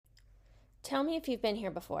Tell me if you've been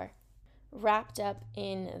here before, wrapped up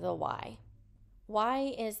in the why.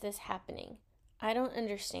 Why is this happening? I don't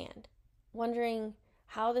understand. Wondering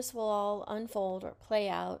how this will all unfold or play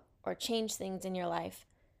out or change things in your life.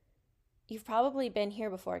 You've probably been here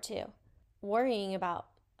before too, worrying about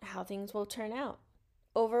how things will turn out,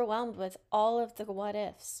 overwhelmed with all of the what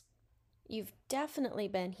ifs. You've definitely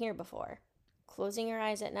been here before, closing your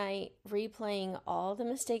eyes at night, replaying all the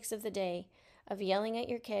mistakes of the day, of yelling at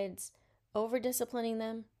your kids, over disciplining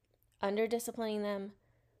them, under disciplining them,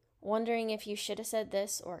 wondering if you should have said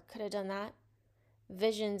this or could have done that.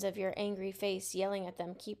 Visions of your angry face yelling at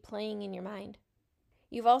them keep playing in your mind.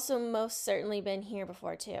 You've also most certainly been here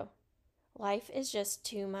before too. Life is just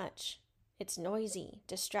too much. It's noisy,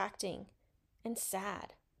 distracting, and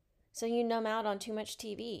sad. So you numb out on too much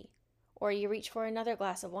TV, or you reach for another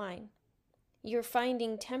glass of wine. You're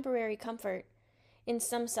finding temporary comfort in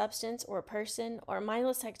some substance or person or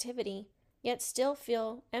mindless activity, yet still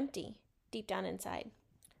feel empty deep down inside.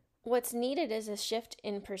 What's needed is a shift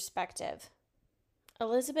in perspective.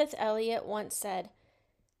 Elizabeth Elliot once said,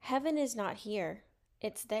 "Heaven is not here,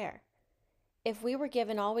 it's there. If we were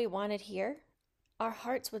given all we wanted here, our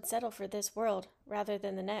hearts would settle for this world rather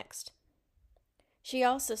than the next." She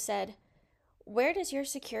also said, "Where does your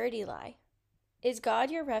security lie? Is God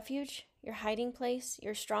your refuge, your hiding place,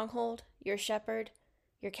 your stronghold, your shepherd,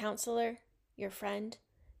 your counselor, your friend,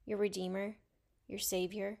 your redeemer, your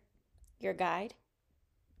savior, your guide?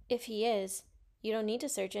 If he is, you don't need to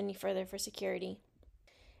search any further for security."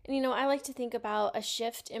 And I like to think about a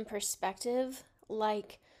shift in perspective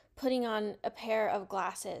like putting on a pair of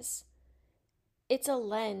glasses. It's a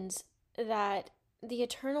lens that the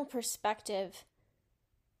eternal perspective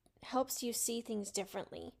helps you see things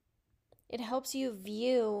differently. It helps you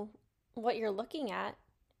view what you're looking at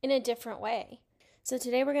in a different way. So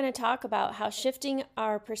today we're going to talk about how shifting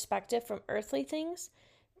our perspective from earthly things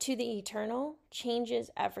to the eternal changes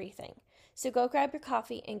everything. So go grab your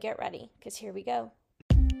coffee and get ready, because here we go.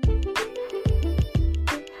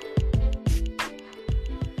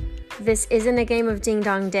 This isn't a game of ding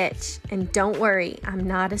dong ditch, and don't worry, I'm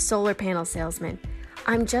not a solar panel salesman.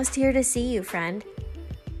 I'm just here to see you, friend.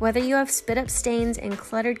 Whether you have spit up stains and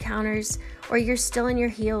cluttered counters, or you're still in your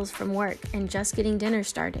heels from work and just getting dinner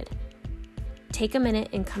started, take a minute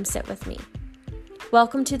and come sit with me.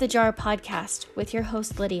 Welcome to the Jar Podcast with your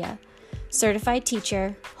host Lydia, certified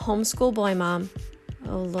teacher, homeschool boy mom,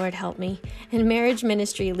 oh Lord help me, and marriage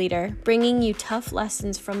ministry leader, bringing you tough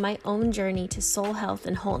lessons from my own journey to soul health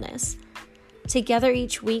and wholeness. Together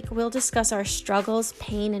each week, we'll discuss our struggles,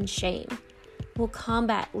 pain, and shame. We'll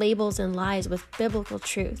combat labels and lies with biblical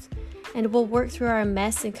truth, and we'll work through our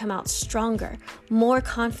mess and come out stronger, more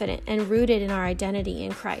confident, and rooted in our identity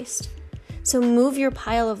in Christ. So move your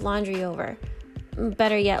pile of laundry over.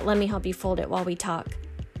 Better yet, let me help you fold it while we talk.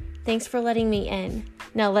 Thanks for letting me in.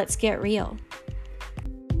 Now let's get real.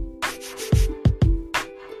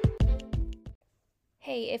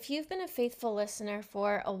 Hey, if you've been a faithful listener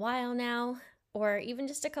for a while now, or even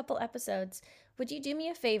just a couple episodes, would you do me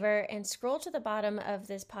a favor and scroll to the bottom of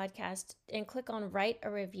this podcast and click on Write a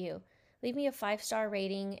Review? Leave me a 5-star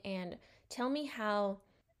rating and tell me how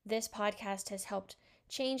this podcast has helped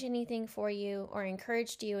change anything for you or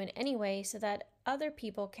encouraged you in any way so that other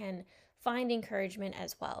people can find encouragement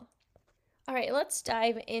as well. All right, let's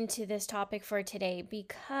dive into this topic for today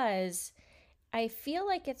because I feel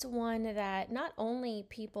like it's one that not only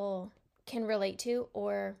people can relate to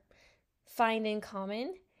or find in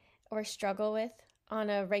common or struggle with on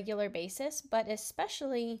a regular basis, but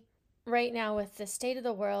especially right now with the state of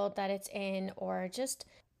the world that it's in, or just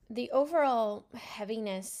the overall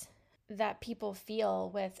heaviness that people feel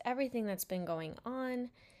with everything that's been going on,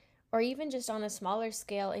 or even just on a smaller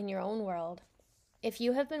scale in your own world. If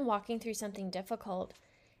you have been walking through something difficult,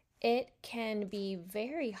 it can be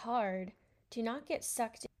very hard to not get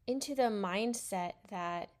sucked into the mindset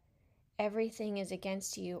that everything is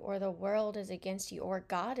against you, or the world is against you, or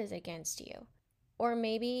God is against you. Or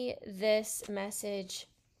maybe this message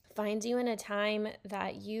finds you in a time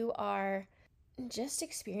that you are just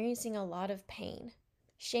experiencing a lot of pain,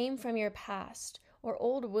 shame from your past, or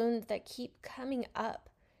old wounds that keep coming up.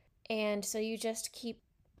 And so you just keep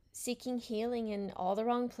seeking healing in all the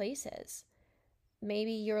wrong places.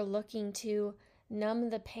 Maybe you're looking to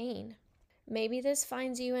numb the pain. Maybe this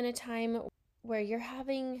finds you in a time where you're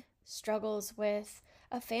having struggles with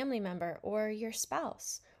a family member or your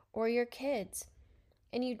spouse or your kids,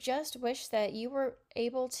 and you just wish that you were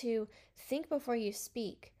able to think before you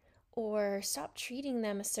speak, or stop treating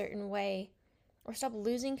them a certain way, or stop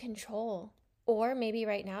losing control. Or maybe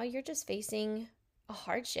right now you're just facing a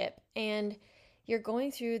hardship and you're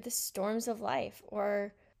going through the storms of life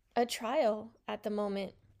or a trial at the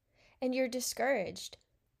moment and you're discouraged.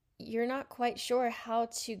 You're not quite sure how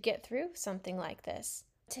to get through something like this.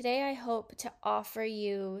 Today, I hope to offer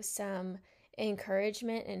you some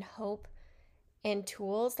encouragement and hope and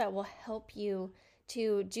tools that will help you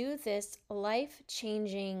to do this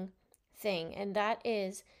life-changing thing, and that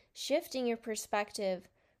is shifting your perspective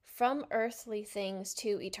from earthly things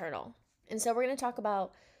to eternal. And so we're going to talk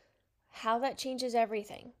about how that changes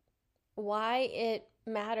everything, why it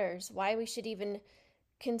matters, why we should even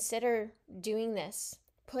consider doing this,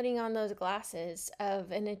 putting on those glasses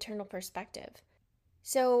of an eternal perspective.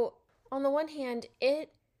 So, on the one hand,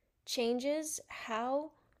 it changes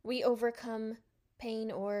how we overcome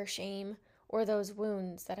pain or shame or those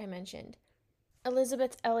wounds that I mentioned.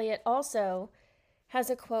 Elisabeth Elliot also has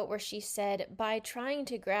a quote where she said, "By trying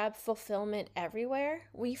to grab fulfillment everywhere,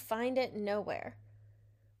 we find it nowhere."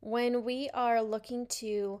 When we are looking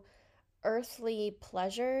to earthly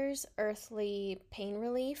pleasures, earthly pain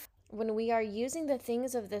relief, when we are using the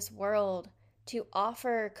things of this world to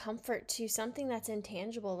offer comfort to something that's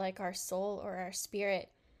intangible like our soul or our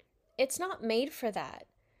spirit, it's not made for that.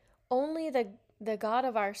 Only the God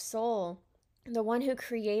of our soul, the one who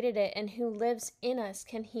created it and who lives in us,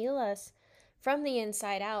 can heal us from the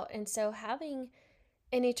inside out. And so having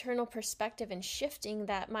an eternal perspective and shifting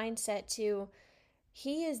that mindset to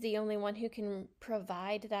He is the only one who can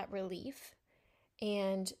provide that relief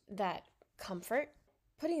and that comfort,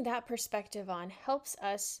 putting that perspective on helps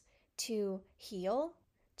us to heal,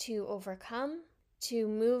 to overcome, to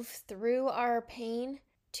move through our pain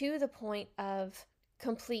to the point of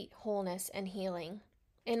complete wholeness and healing.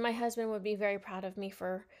 And my husband would be very proud of me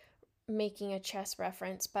for making a chess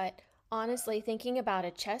reference, but honestly, thinking about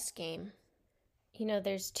a chess game,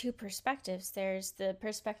 there's two perspectives. There's the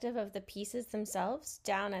perspective of the pieces themselves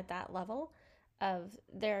down at that level of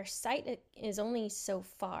their sight is only so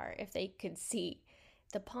far if they could see.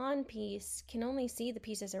 The pawn piece can only see the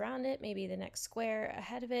pieces around it, maybe the next square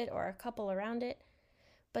ahead of it or a couple around it.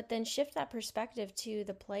 But then shift that perspective to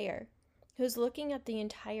the player who's looking at the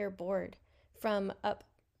entire board from up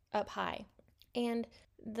high. And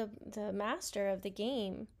the master of the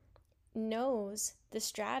game knows the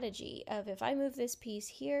strategy of, if I move this piece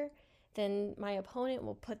here, then my opponent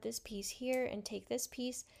will put this piece here and take this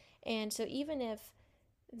piece. And so even if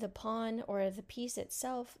the pawn or the piece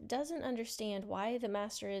itself doesn't understand why the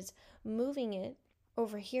master is moving it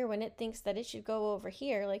over here when it thinks that it should go over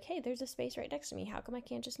here, like, hey, there's a space right next to me, how come I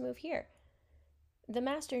can't just move here? The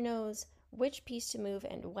master knows which piece to move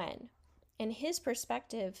and when. And his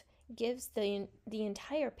perspective gives the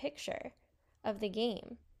entire picture of the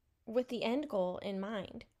game with the end goal in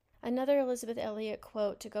mind. Another Elisabeth Elliot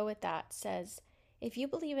quote to go with that says, "If you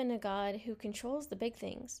believe in a God who controls the big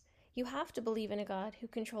things, you have to believe in a God who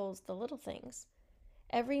controls the little things.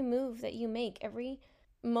 Every move that you make, every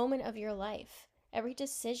moment of your life, every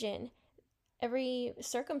decision, every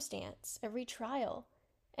circumstance, every trial,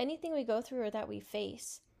 anything we go through or that we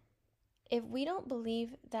face, if we don't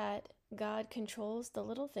believe that God controls the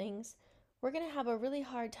little things, we're going to have a really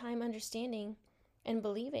hard time understanding and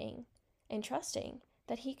believing and trusting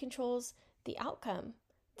that He controls the outcome,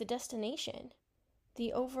 the destination,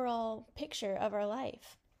 the overall picture of our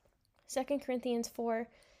life." 2 Corinthians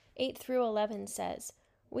 4:8-11 says,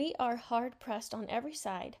 "We are hard pressed on every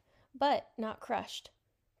side, but not crushed,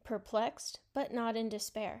 perplexed, but not in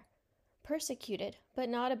despair, persecuted, but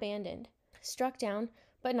not abandoned, struck down,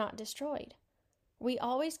 but not destroyed. We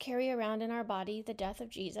always carry around in our body the death of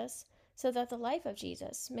Jesus, so that the life of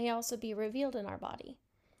Jesus may also be revealed in our body.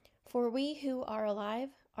 For we who are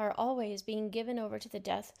alive are always being given over to the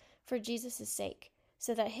death for Jesus' sake,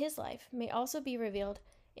 so that His life may also be revealed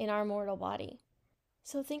in our mortal body."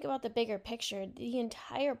 So think about the bigger picture, the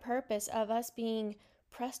entire purpose of us being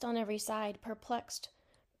pressed on every side, perplexed,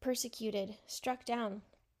 persecuted, struck down,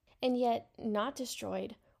 and yet not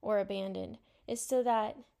destroyed or abandoned, is so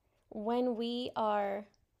that when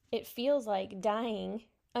it feels like dying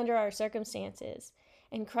under our circumstances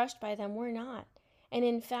and crushed by them, we're not. And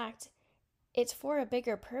in fact, it's for a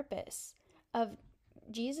bigger purpose of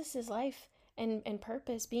Jesus' life and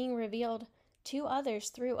purpose being revealed to others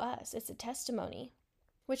through us. It's a testimony.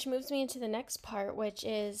 Which moves me into the next part, which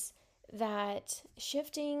is that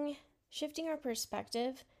shifting our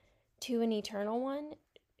perspective to an eternal one,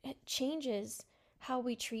 it changes how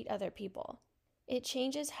we treat other people. It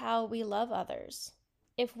changes how we love others.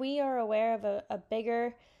 If we are aware of a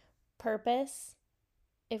bigger purpose,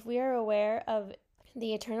 if we are aware of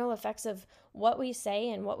the eternal effects of what we say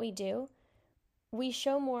and what we do, we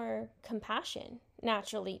show more compassion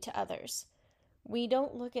naturally to others. We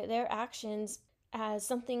don't look at their actions as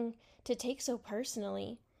something to take so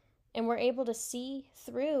personally. And we're able to see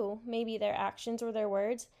through maybe their actions or their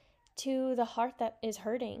words to the heart that is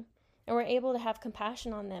hurting. And we're able to have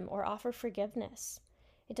compassion on them or offer forgiveness.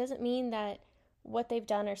 It doesn't mean that what they've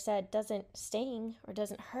done or said doesn't sting or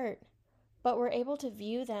doesn't hurt, but we're able to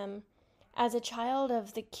view them as a child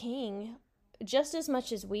of the King just as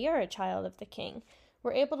much as we are a child of the King.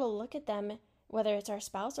 We're able to look at them, whether it's our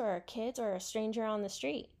spouse or our kids or a stranger on the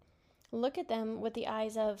street, look at them with the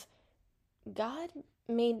eyes of God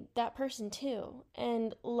made that person too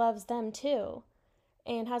and loves them too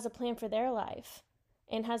and has a plan for their life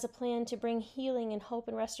and has a plan to bring healing and hope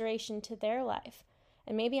and restoration to their life.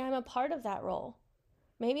 And maybe I'm a part of that role.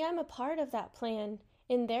 Maybe I'm a part of that plan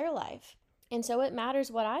in their life. And so it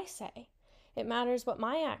matters what I say. It matters what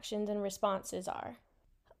my actions and responses are.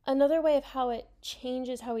 Another way of how it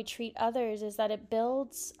changes how we treat others is that it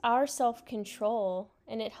builds our self-control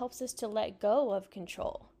and it helps us to let go of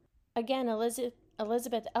control. Again,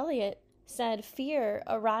 Elizabeth Elliot said, fear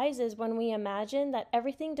arises when we imagine that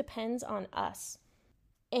everything depends on us.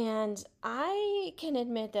 And I can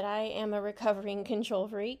admit that I am a recovering control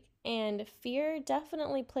freak, and fear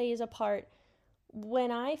definitely plays a part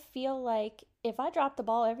when I feel like if I drop the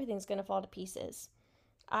ball, everything's going to fall to pieces.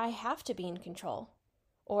 I have to be in control,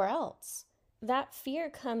 or else. That fear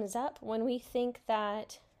comes up when we think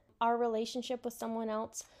that our relationship with someone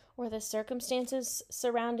else or the circumstances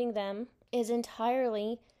surrounding them is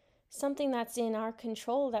entirely something that's in our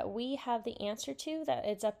control, that we have the answer to, that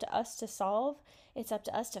it's up to us to solve, it's up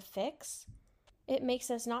to us to fix. It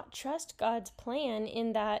makes us not trust God's plan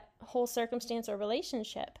in that whole circumstance or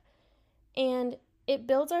relationship. And it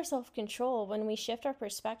builds our self-control when we shift our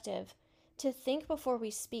perspective to think before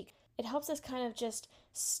we speak. It helps us kind of just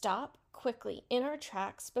stop quickly in our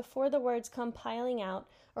tracks before the words come piling out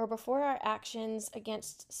or before our actions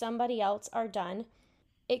against somebody else are done.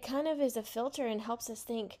 It kind of is a filter and helps us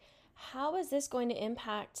think, how is this going to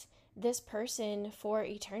impact this person for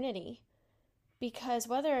eternity? Because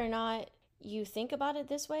whether or not you think about it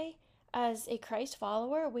this way, as a Christ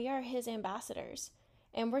follower, we are his ambassadors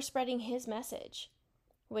and we're spreading his message.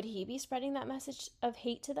 Would he be spreading that message of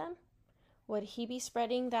hate to them? Would he be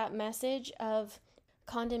spreading that message of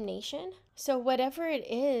condemnation? So whatever it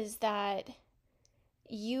is that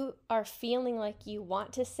you are feeling like you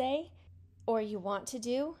want to say or you want to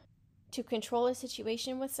do to control a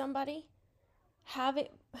situation with somebody,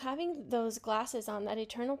 having those glasses on, that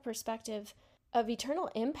eternal perspective of eternal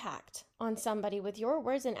impact on somebody with your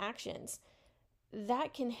words and actions,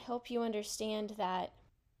 that can help you understand that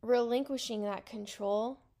relinquishing that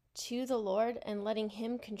control to the Lord and letting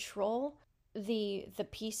him control the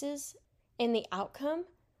pieces and the outcome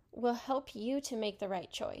will help you to make the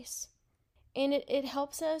right choice. And it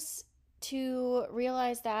helps us to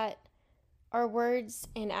realize that our words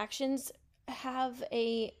and actions have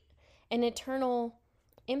an eternal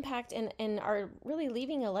impact and are really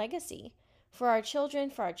leaving a legacy for our children,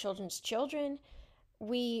 for our children's children.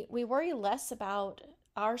 We worry less about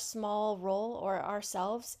our small role or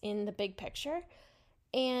ourselves in the big picture,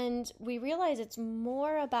 and we realize it's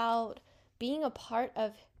more about being a part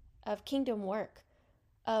of kingdom work,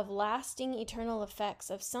 of lasting eternal effects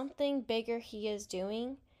of something bigger he is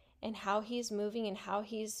doing and how he's moving and how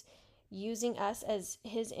he's using us as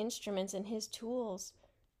his instruments and his tools.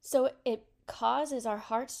 So it causes our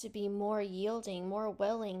hearts to be more yielding, more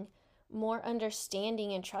willing, more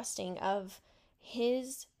understanding and trusting of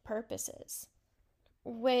his purposes.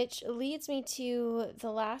 Which leads me to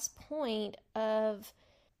the last point of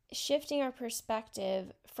shifting our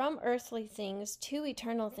perspective from earthly things to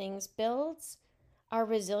eternal things builds our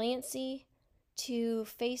resiliency to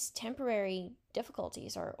face temporary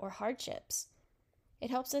difficulties or hardships. It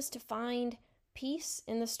helps us to find peace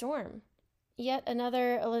in the storm. Yet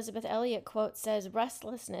another Elizabeth Elliot quote says,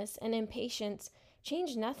 "Restlessness and impatience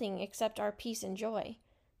change nothing except our peace and joy.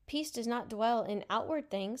 Peace does not dwell in outward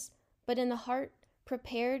things, but in the heart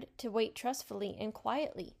prepared to wait trustfully and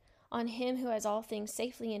quietly on him who has all things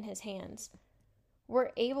safely in his hands."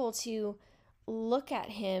 We're able to look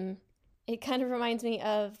at him. It kind of reminds me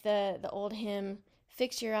of the old hymn,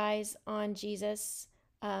 "Fix your eyes on Jesus,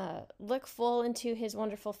 look full into his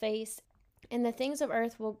wonderful face, and the things of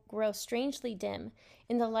earth will grow strangely dim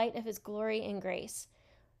in the light of his glory and grace."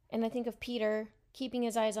 And I think of Peter keeping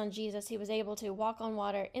his eyes on Jesus. He was able to walk on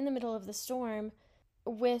water in the middle of the storm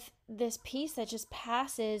with this peace that just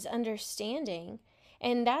passes understanding.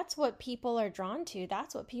 And that's what people are drawn to.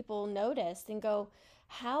 That's what people notice and go,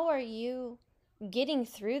 how are you getting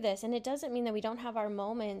through this? And it doesn't mean that we don't have our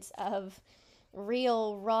moments of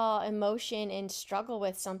real raw emotion and struggle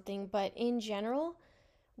with something, but in general,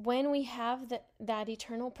 when we have that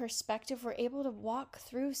eternal perspective, we're able to walk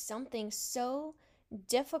through something so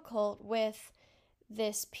difficult with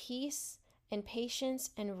this peace and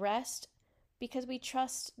patience and rest because we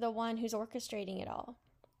trust the one who's orchestrating it all.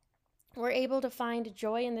 We're able to find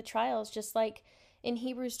joy in the trials, just like in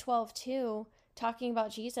Hebrews 12:2, talking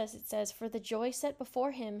about Jesus, it says, "For the joy set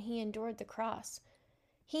before him, he endured the cross."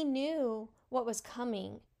 He knew what was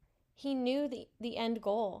coming. He knew the end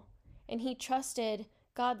goal, and he trusted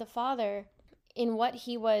God the Father in what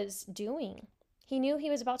he was doing. He knew he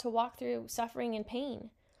was about to walk through suffering and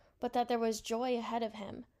pain, but that there was joy ahead of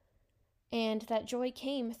him, and that joy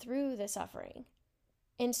came through the suffering.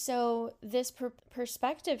 And so this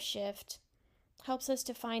perspective shift helps us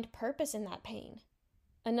to find purpose in that pain.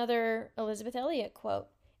 Another Elisabeth Elliot quote,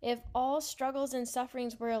 "If all struggles and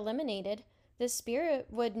sufferings were eliminated, the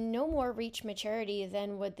spirit would no more reach maturity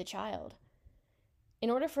than would the child."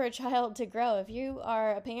 In order for a child to grow, if you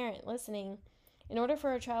are a parent listening, in order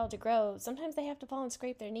for a child to grow, sometimes they have to fall and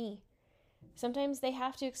scrape their knee. Sometimes they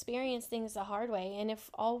have to experience things the hard way. And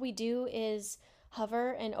if all we do is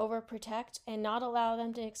hover and overprotect and not allow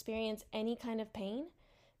them to experience any kind of pain,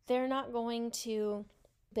 they're not going to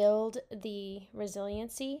build the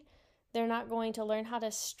resiliency. They're not going to learn how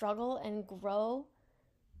to struggle and grow.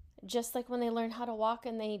 Just like when they learn how to walk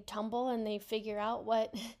and they tumble and they figure out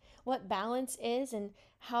what balance is and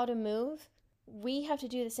how to move, we have to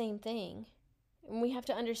do the same thing. And we have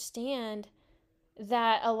to understand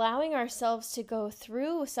that allowing ourselves to go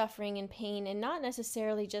through suffering and pain and not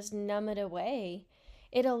necessarily just numb it away,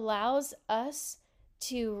 it allows us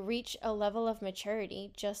to reach a level of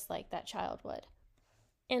maturity just like that child would.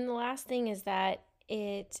 And the last thing is that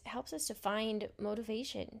it helps us to find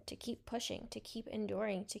motivation, to keep pushing, to keep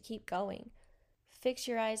enduring, to keep going. Fix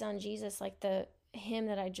your eyes on Jesus, like the hymn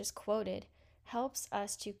that I just quoted, helps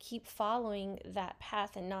us to keep following that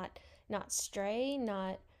path and not stray,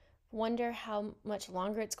 not wonder how much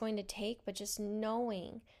longer it's going to take, but just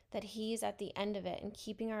knowing that he's at the end of it and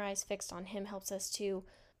keeping our eyes fixed on him helps us to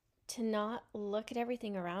not look at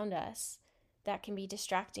everything around us that can be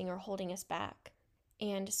distracting or holding us back.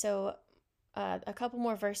 And so a couple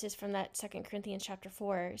more verses from that 2 Corinthians chapter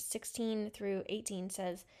 4, 16 through 18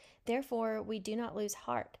 says, "Therefore we do not lose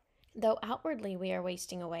heart. Though outwardly we are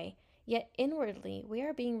wasting away, yet inwardly we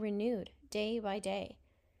are being renewed day by day.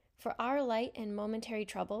 For our light and momentary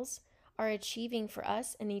troubles are achieving for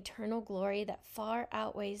us an eternal glory that far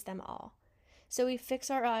outweighs them all. So we fix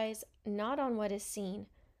our eyes not on what is seen,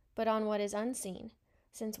 but on what is unseen,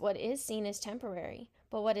 since what is seen is temporary,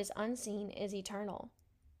 but what is unseen is eternal."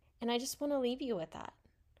 And I just want to leave you with that.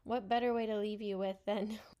 What better way to leave you with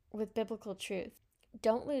than with biblical truth?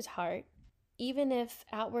 Don't lose heart. Even if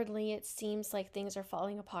outwardly it seems like things are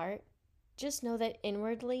falling apart, just know that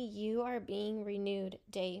inwardly you are being renewed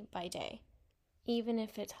day by day. Even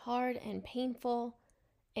if it's hard and painful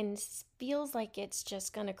and feels like it's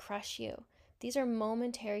just going to crush you, these are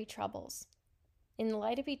momentary troubles. In the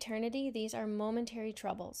light of eternity, these are momentary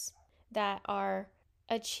troubles that are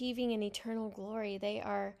achieving an eternal glory. They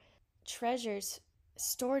are treasures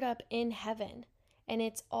stored up in heaven. And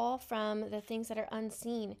it's all from the things that are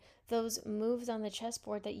unseen, those moves on the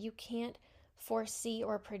chessboard that you can't foresee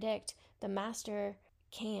or predict. The master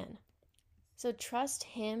can. So trust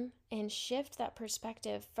him and shift that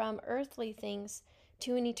perspective from earthly things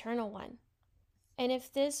to an eternal one. And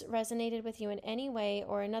if this resonated with you in any way,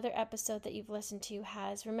 or another episode that you've listened to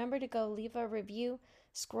has, remember to go leave a review,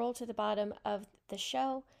 scroll to the bottom of the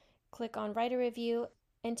show, click on write a review,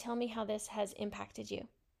 and tell me how this has impacted you.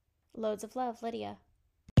 Loads of love, Lydia.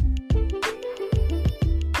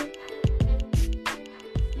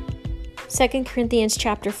 2 Corinthians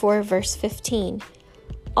chapter 4, verse 15.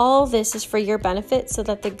 All this is for your benefit, so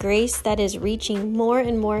that the grace that is reaching more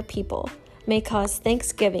and more people may cause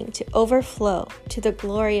thanksgiving to overflow to the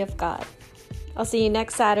glory of God. I'll see you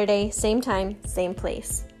next Saturday, same time, same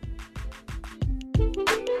place.